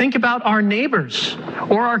 Think about our neighbors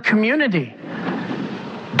or our community.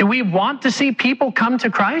 Do we want to see people come to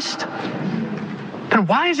Christ? Then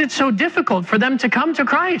why is it so difficult for them to come to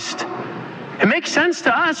Christ? It makes sense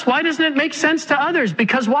to us. Why doesn't it make sense to others?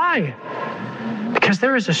 Because why? Because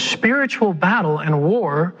there is a spiritual battle and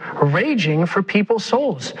war raging for people's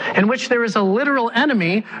souls, in which there is a literal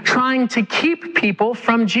enemy trying to keep people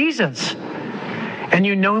from Jesus. And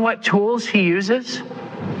you know what tools he uses?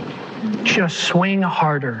 Just swing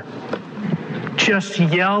harder. Just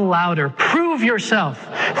yell louder. Prove yourself.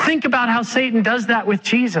 Think about how Satan does that with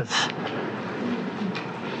Jesus.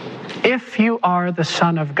 If you are the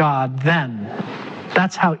Son of God, then.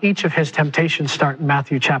 That's how each of his temptations start in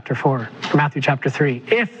Matthew chapter 3.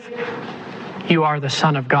 If you are the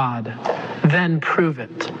Son of God, then prove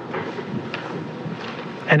it.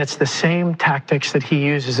 And it's the same tactics that he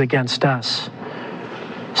uses against us.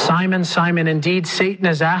 Simon, Simon, indeed Satan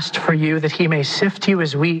has asked for you that he may sift you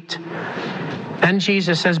as wheat. Then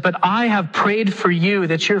Jesus says, but I have prayed for you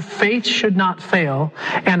that your faith should not fail.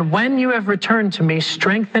 And when you have returned to me,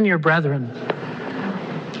 strengthen your brethren.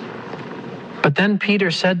 But then Peter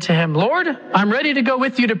said to him, Lord, I'm ready to go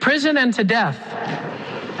with you to prison and to death.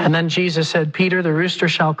 And then Jesus said, Peter, the rooster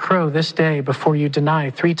shall crow this day before you deny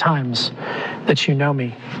 3 times that you know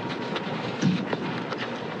me.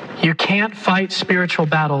 You can't fight spiritual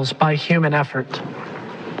battles by human effort.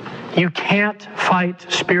 You can't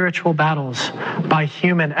fight spiritual battles by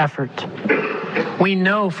human effort. We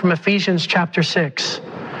know from Ephesians chapter 6,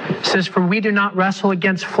 it says, for we do not wrestle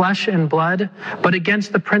against flesh and blood, but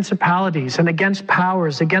against the principalities and against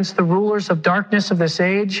powers, against the rulers of darkness of this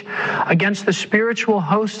age, against the spiritual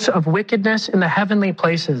hosts of wickedness in the heavenly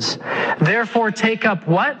places. Therefore take up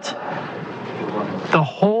what? The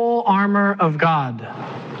whole armor of God.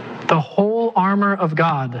 The whole armor of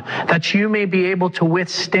God, that you may be able to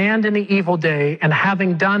withstand in the evil day, and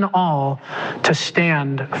having done all, to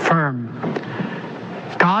stand firm.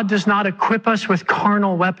 God does not equip us with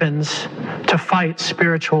carnal weapons to fight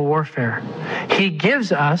spiritual warfare. He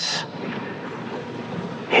gives us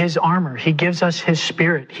His armor. He gives us His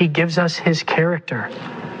Spirit. He gives us His character.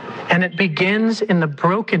 And it begins in the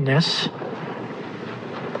brokenness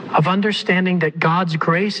of understanding that God's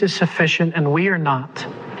grace is sufficient and we are not,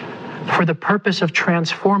 for the purpose of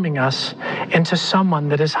transforming us into someone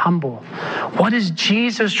that is humble. What is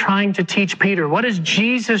Jesus trying to teach Peter? What is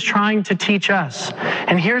Jesus trying to teach us?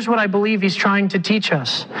 And here's what I believe He's trying to teach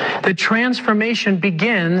us. That transformation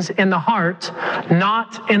begins in the heart,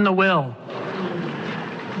 not in the will.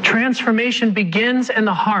 Transformation begins in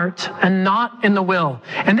the heart and not in the will.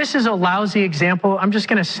 And this is a lousy example. I'm just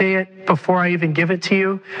going to say it before I even give it to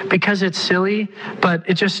you because it's silly, but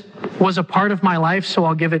it just was a part of my life, so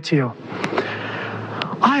I'll give it to you.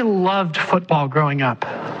 I loved football growing up.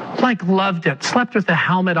 Like, loved it. Slept with a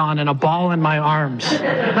helmet on and a ball in my arms.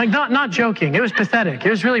 Like, not joking. It was pathetic. It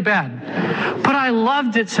was really bad. But I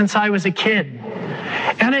loved it since I was a kid.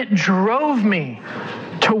 And it drove me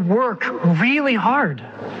to work really hard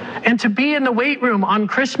and to be in the weight room on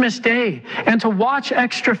Christmas Day and to watch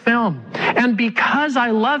extra film. And because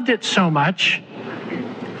I loved it so much,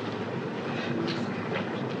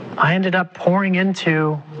 I ended up pouring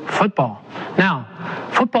into football. Now,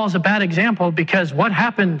 football is a bad example because what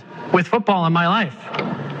happened with football in my life?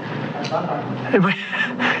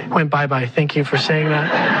 It went bye-bye. Thank you for saying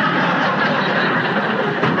that.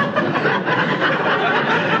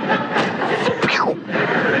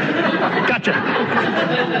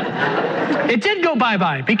 It did go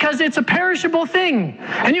bye-bye because it's a perishable thing.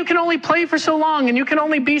 And you can only play for so long and you can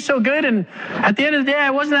only be so good. And at the end of the day, I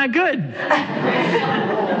wasn't that good.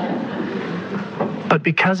 But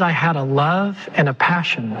because I had a love and a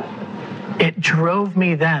passion, it drove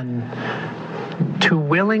me then to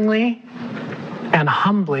willingly and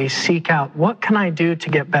humbly seek out, what can I do to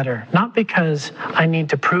get better? Not because I need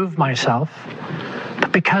to prove myself,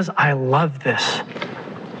 but because I love this.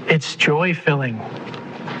 It's joy-filling.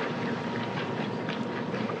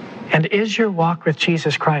 And is your walk with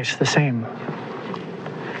Jesus Christ the same?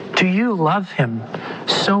 Do you love Him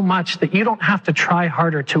so much that you don't have to try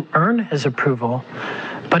harder to earn His approval,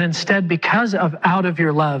 but instead because of out of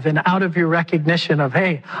your love and out of your recognition of,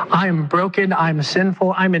 hey, I'm broken, I'm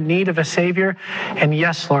sinful, I'm in need of a Savior, and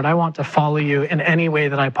yes, Lord, I want to follow you in any way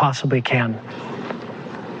that I possibly can.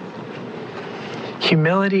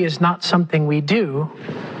 Humility is not something we do.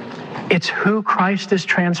 It's who Christ is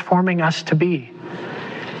transforming us to be.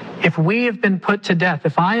 If we have been put to death,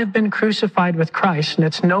 if I have been crucified with Christ, and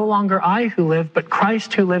it's no longer I who live, but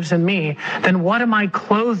Christ who lives in me, then what am I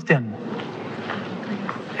clothed in?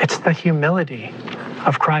 It's the humility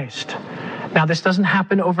of Christ. Now, this doesn't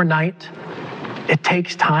happen overnight. It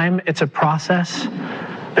takes time. It's a process.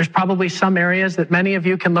 There's probably some areas that many of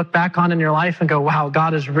you can look back on in your life and go, wow,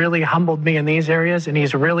 God has really humbled me in these areas, and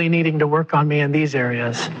He's really needing to work on me in these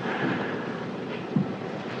areas.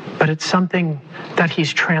 But it's something that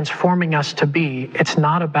He's transforming us to be. It's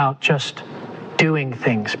not about just doing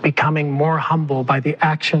things, becoming more humble by the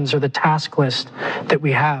actions or the task list that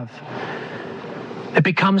we have. It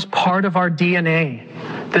becomes part of our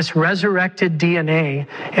DNA, this resurrected DNA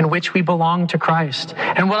in which we belong to Christ.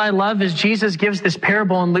 And what I love is Jesus gives this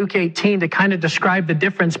parable in Luke 18 to kind of describe the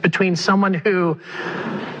difference between someone who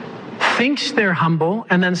thinks they're humble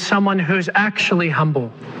and then someone who's actually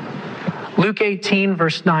humble. Luke 18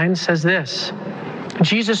 verse 9 says this: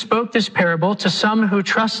 Jesus spoke this parable to some who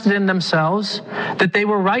trusted in themselves that they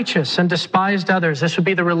were righteous and despised others. This would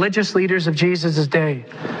be the religious leaders of Jesus' day.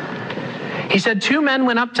 He said, 2 men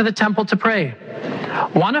went up to the temple to pray.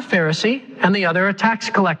 One a Pharisee and the other a tax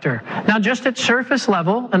collector. Now, just at surface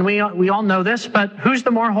level, and we all know this, but who's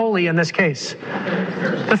the more holy in this case?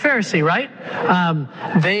 The Pharisee, right?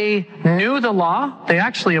 They knew the law. They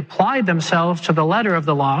actually applied themselves to the letter of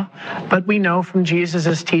the law. But we know from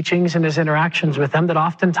Jesus' teachings and his interactions with them that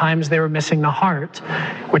oftentimes they were missing the heart,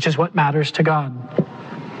 which is what matters to God.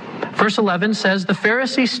 Verse 11 says, the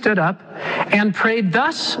Pharisee stood up and prayed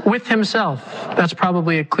thus with himself. That's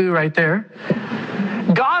probably a clue right there.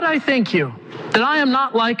 God, I thank you that I am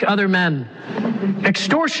not like other men,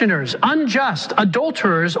 extortioners, unjust,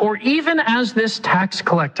 adulterers, or even as this tax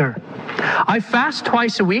collector. I fast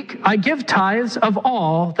twice a week. I give tithes of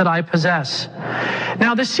all that I possess.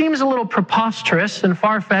 Now, this seems a little preposterous and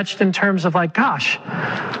far-fetched in terms of like, gosh,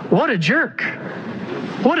 what a jerk.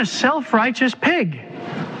 What a self-righteous pig.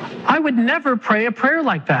 I would never pray a prayer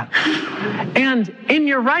like that. And in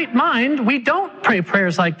your right mind, we don't pray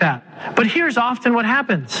prayers like that. But here's often what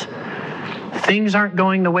happens. Things aren't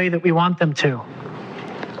going the way that we want them to.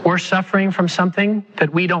 We're suffering from something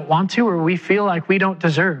that we don't want to or we feel like we don't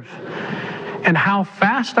deserve. And how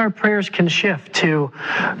fast our prayers can shift to,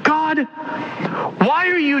 God, why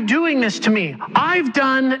are you doing this to me? I've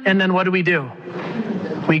done, and then what do?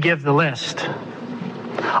 We give the list.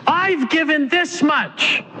 I've given this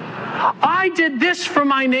much. I did this for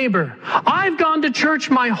my neighbor. I've gone to church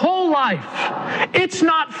my whole life. It's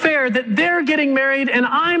not fair that they're getting married and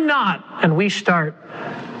I'm not. And we start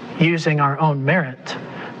using our own merit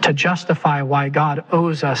to justify why God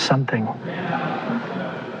owes us something.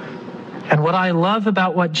 And what I love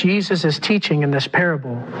about what Jesus is teaching in this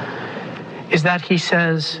parable is that he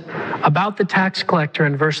says about the tax collector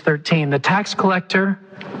in verse 13, the tax collector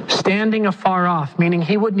standing afar off, meaning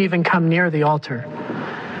he wouldn't even come near the altar,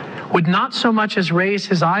 would not so much as raise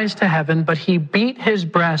his eyes to heaven, but he beat his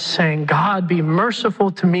breast, saying, God, be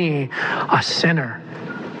merciful to me, a sinner.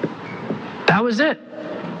 That was it.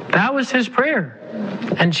 That was his prayer.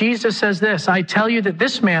 And Jesus says this, I tell you that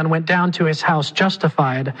this man went down to his house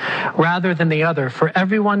justified rather than the other. For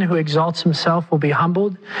everyone who exalts himself will be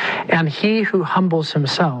humbled, and he who humbles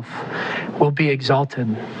himself will be exalted.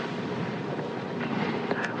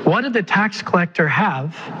 What did the tax collector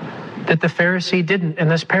have that the Pharisee didn't in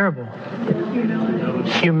this parable?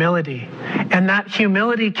 Humility. And that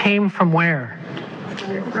humility came from where?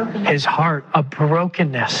 His heart, a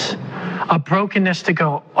brokenness to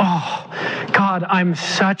go, oh, God, I'm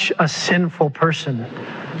such a sinful person.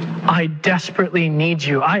 I desperately need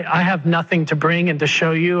you. I have nothing to bring and to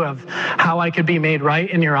show you of how I could be made right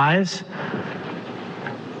in your eyes.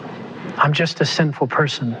 I'm just a sinful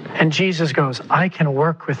person. And Jesus goes, I can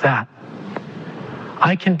work with that.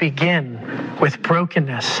 I can begin with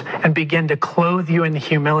brokenness and begin to clothe you in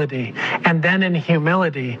humility. And then in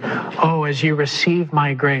humility, oh, as you receive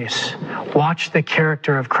my grace, watch the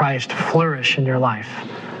character of Christ flourish in your life.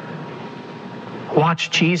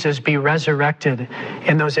 Watch Jesus be resurrected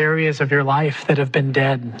in those areas of your life that have been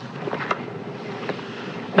dead.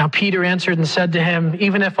 Now Peter answered and said to him,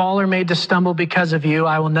 even if all are made to stumble because of you,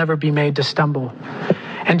 I will never be made to stumble.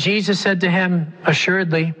 And Jesus said to him,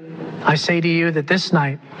 assuredly, I say to you that this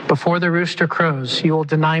night, before the rooster crows, you will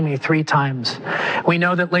deny me 3 times. We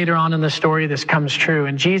know that later on in the story this comes true.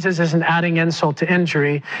 And Jesus isn't adding insult to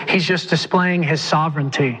injury. He's just displaying his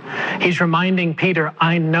sovereignty. He's reminding Peter,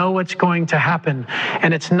 I know what's going to happen.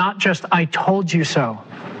 And it's not just, I told you so.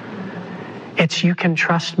 It's, you can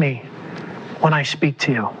trust me when I speak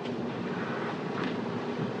to you.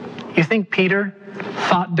 You think Peter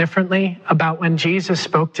thought differently about when Jesus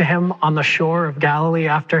spoke to him on the shore of Galilee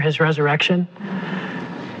after his resurrection?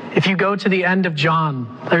 If you go to the end of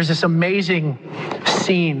John, there's this amazing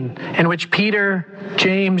scene in which Peter,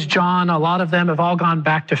 James, John, a lot of them have all gone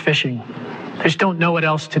back to fishing. They just don't know what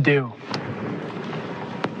else to do.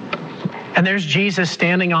 And there's Jesus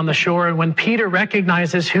standing on the shore, and when Peter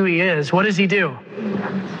recognizes who he is, what does he do?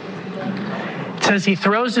 It says he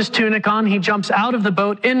throws his tunic on, he jumps out of the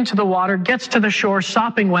boat into the water, gets to the shore,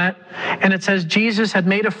 sopping wet, and it says Jesus had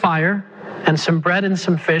made a fire and some bread and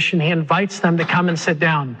some fish, and he invites them to come and sit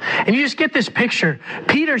down. And you just get this picture.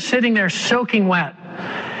 Peter's sitting there soaking wet,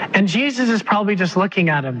 and Jesus is probably just looking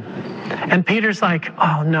at him. And Peter's like,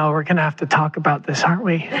 oh no, we're going to have to talk about this, aren't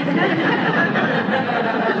we?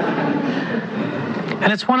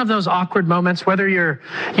 And it's one of those awkward moments, whether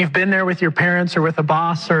you've been there with your parents or with a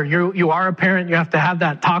boss, or you are a parent, you have to have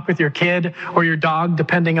that talk with your kid or your dog,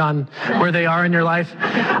 depending on where they are in your life.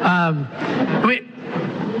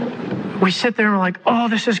 we sit there and we're like, oh,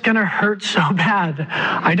 this is going to hurt so bad.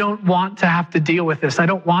 I don't want to have to deal with this. I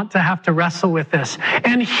don't want to have to wrestle with this.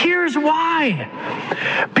 And here's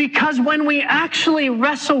why. Because when we actually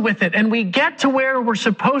wrestle with it and we get to where we're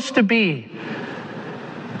supposed to be,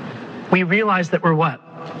 we realize that we're what?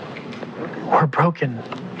 We're broken.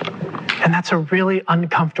 And that's a really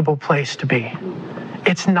uncomfortable place to be.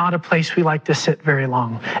 It's not a place we like to sit very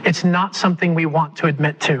long. It's not something we want to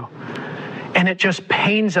admit to. And it just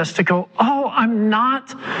pains us to go, oh, I'm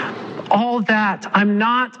not all that. I'm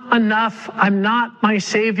not enough. I'm not my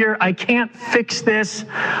Savior. I can't fix this.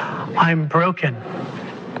 I'm broken.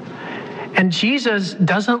 And Jesus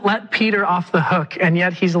doesn't let Peter off the hook, and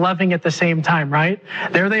yet he's loving at the same time, right?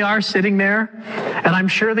 There they are sitting there, and I'm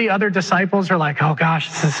sure the other disciples are like, oh gosh,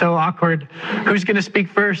 this is so awkward. Who's going to speak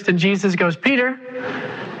first? And Jesus goes, Peter,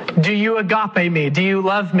 do you agape me? Do you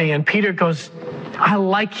love me? And Peter goes, I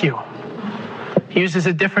like you. He uses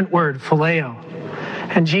a different word, phileo.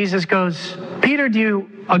 And Jesus goes, Peter, do you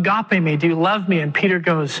agape me? Do you love me? And Peter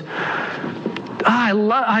goes, I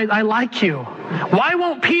like you. Why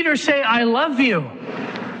won't Peter say, I love you?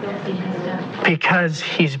 Because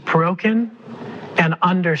he's broken and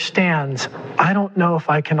understands, I don't know if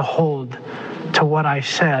I can hold to what I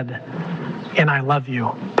said and I love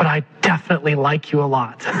you, but I definitely like you a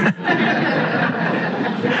lot.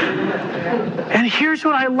 And here's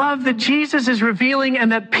what I love that Jesus is revealing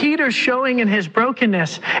and that Peter's showing in his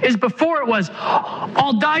brokenness is before it was,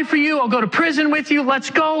 I'll die for you, I'll go to prison with you, let's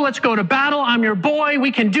go to battle, I'm your boy,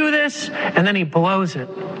 we can do this. And then he blows it.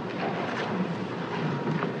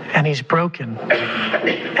 And he's broken.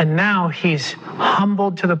 And now he's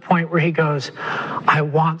humbled to the point where he goes, I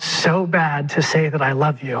want so bad to say that I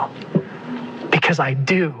love you, because I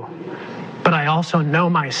do. But I also know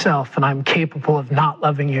myself and I'm capable of not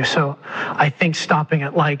loving you. So I think stopping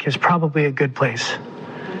at like is probably a good place.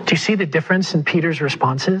 Do you see the difference in Peter's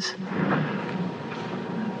responses?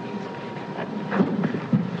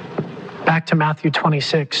 Back to Matthew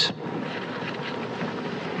 26.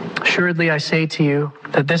 Assuredly, I say to you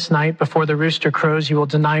that this night before the rooster crows, you will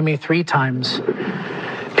deny me 3 times.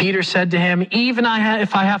 Peter said to him, even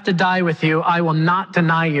if I have to die with you, I will not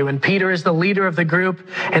deny you. And Peter is the leader of the group.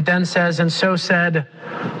 It then says, and so said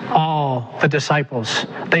all the disciples.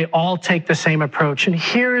 They all take the same approach. And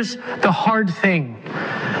here's the hard thing.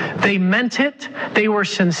 They meant it. They were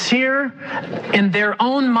sincere. In their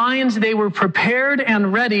own minds, they were prepared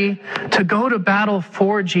and ready to go to battle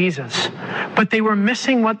for Jesus. But they were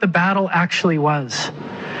missing what the battle actually was.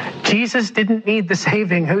 Jesus didn't need the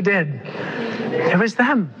saving. Who did? It was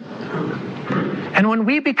them. And when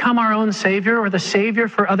we become our own Savior or the Savior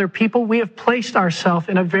for other people, we have placed ourselves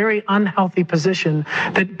in a very unhealthy position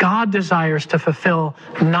that God desires to fulfill,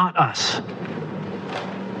 not us.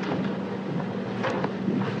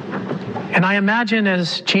 And I imagine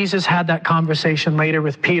as Jesus had that conversation later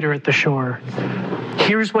with Peter at the shore,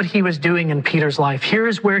 here's what he was doing in Peter's life.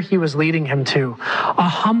 Here's where he was leading him to. A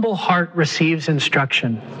humble heart receives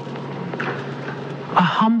instruction. A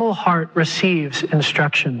humble heart receives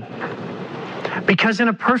instruction. Because in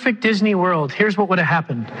a perfect Disney world, here's what would have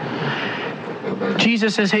happened.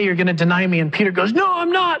 Jesus says, hey, you're going to deny me. And Peter goes, no, I'm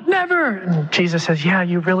not, never. And Jesus says, yeah,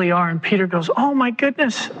 you really are. And Peter goes, oh my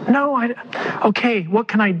goodness, no, okay, what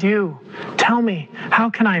can I do? Tell me, how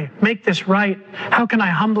can I make this right? How can I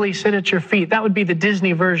humbly sit at your feet? That would be the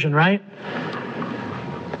Disney version, right?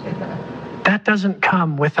 That doesn't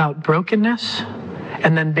come without brokenness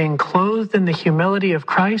and then being clothed in the humility of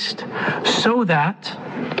Christ, so that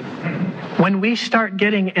when we start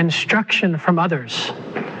getting instruction from others,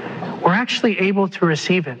 we're actually able to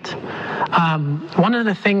receive it. One of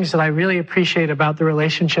the things that I really appreciate about the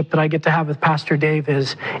relationship that I get to have with Pastor Dave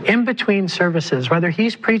is in between services, whether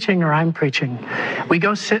he's preaching or I'm preaching, we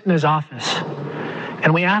go sit in his office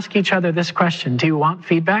and we ask each other this question: do you want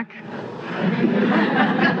feedback?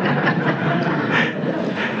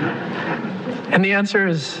 And the answer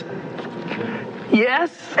is yes.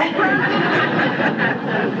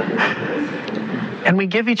 And we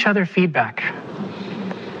give each other feedback.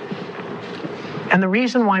 And the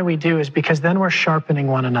reason why we do is because then we're sharpening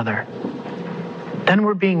one another. Then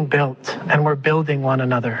we're being built and we're building one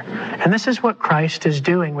another. And this is what Christ is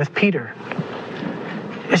doing with Peter,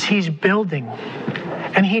 is he's building.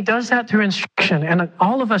 And he does that through instruction. And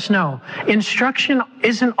all of us know instruction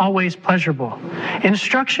isn't always pleasurable.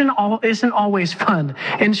 Instruction isn't always fun.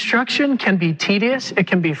 Instruction can be tedious. It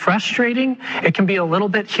can be frustrating. It can be a little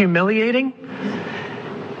bit humiliating.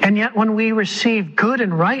 And yet when we receive good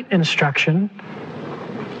and right instruction,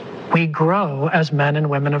 we grow as men and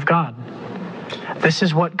women of God. This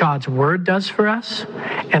is what God's word does for us.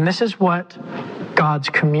 And this is what God's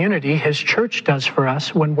community, his church, does for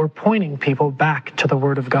us when we're pointing people back to the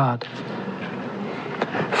Word of God.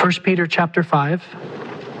 1 Peter chapter 5,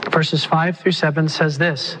 verses 5 through 7 says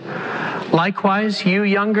this, "Likewise, you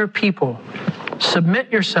younger people,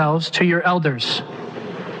 submit yourselves to your elders."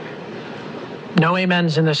 No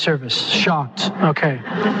amens in this service. Shocked. Okay.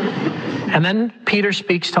 And then Peter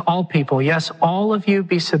speaks to all people. "Yes, all of you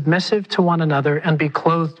be submissive to one another and be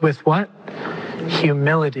clothed with" what?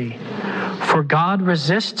 "Humility. For God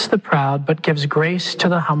resists the proud, but gives grace to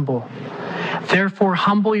the humble. Therefore,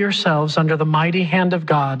 humble yourselves under the mighty hand of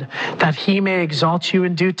God, that he may exalt you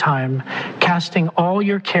in due time, casting all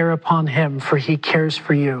your care upon him, for he cares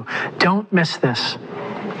for you." Don't miss this.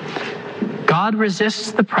 God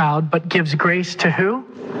resists the proud, but gives grace to who?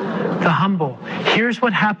 The humble. Here's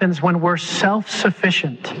what happens when we're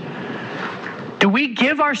self-sufficient. Do we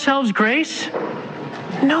give ourselves grace?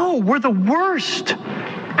 No, we're the worst.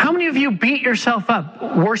 How many of you beat yourself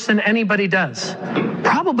up worse than anybody does?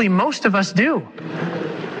 Probably most of us do.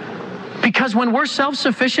 Because when we're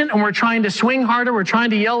self-sufficient and we're trying to swing harder, we're trying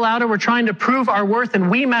to yell louder, we're trying to prove our worth, and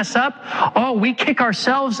we mess up, we kick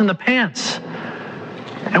ourselves in the pants.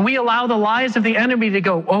 And we allow the lies of the enemy to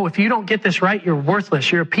go, if you don't get this right, you're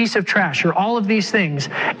worthless, you're a piece of trash, you're all of these things.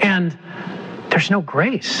 And there's no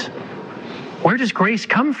grace. Where does grace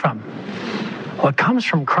come from? Well, it comes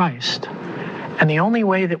from Christ. And the only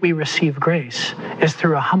way that we receive grace is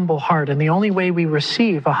through a humble heart. And the only way we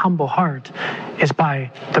receive a humble heart is by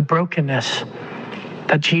the brokenness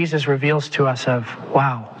that Jesus reveals to us of,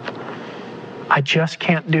 wow, I just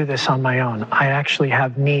can't do this on my own. I actually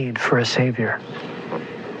have need for a Savior.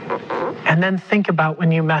 And then think about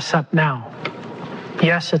when you mess up now.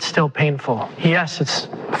 Yes, it's still painful. Yes, it's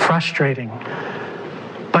frustrating.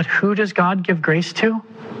 But who does God give grace to?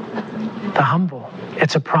 The humble.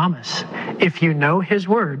 It's a promise. If you know his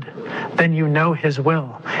word, then you know his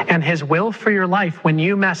will. And his will for your life when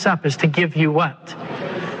you mess up is to give you what?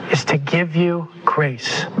 Is to give you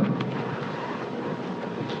grace.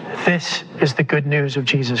 This is the good news of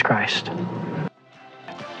Jesus Christ.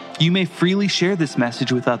 You may freely share this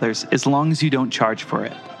message with others as long as you don't charge for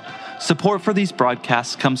it. Support for these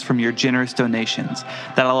broadcasts comes from your generous donations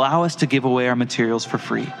that allow us to give away our materials for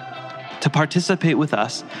free. To participate with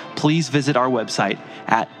us, please visit our website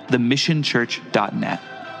at themissionchurch.net.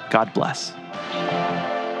 God bless.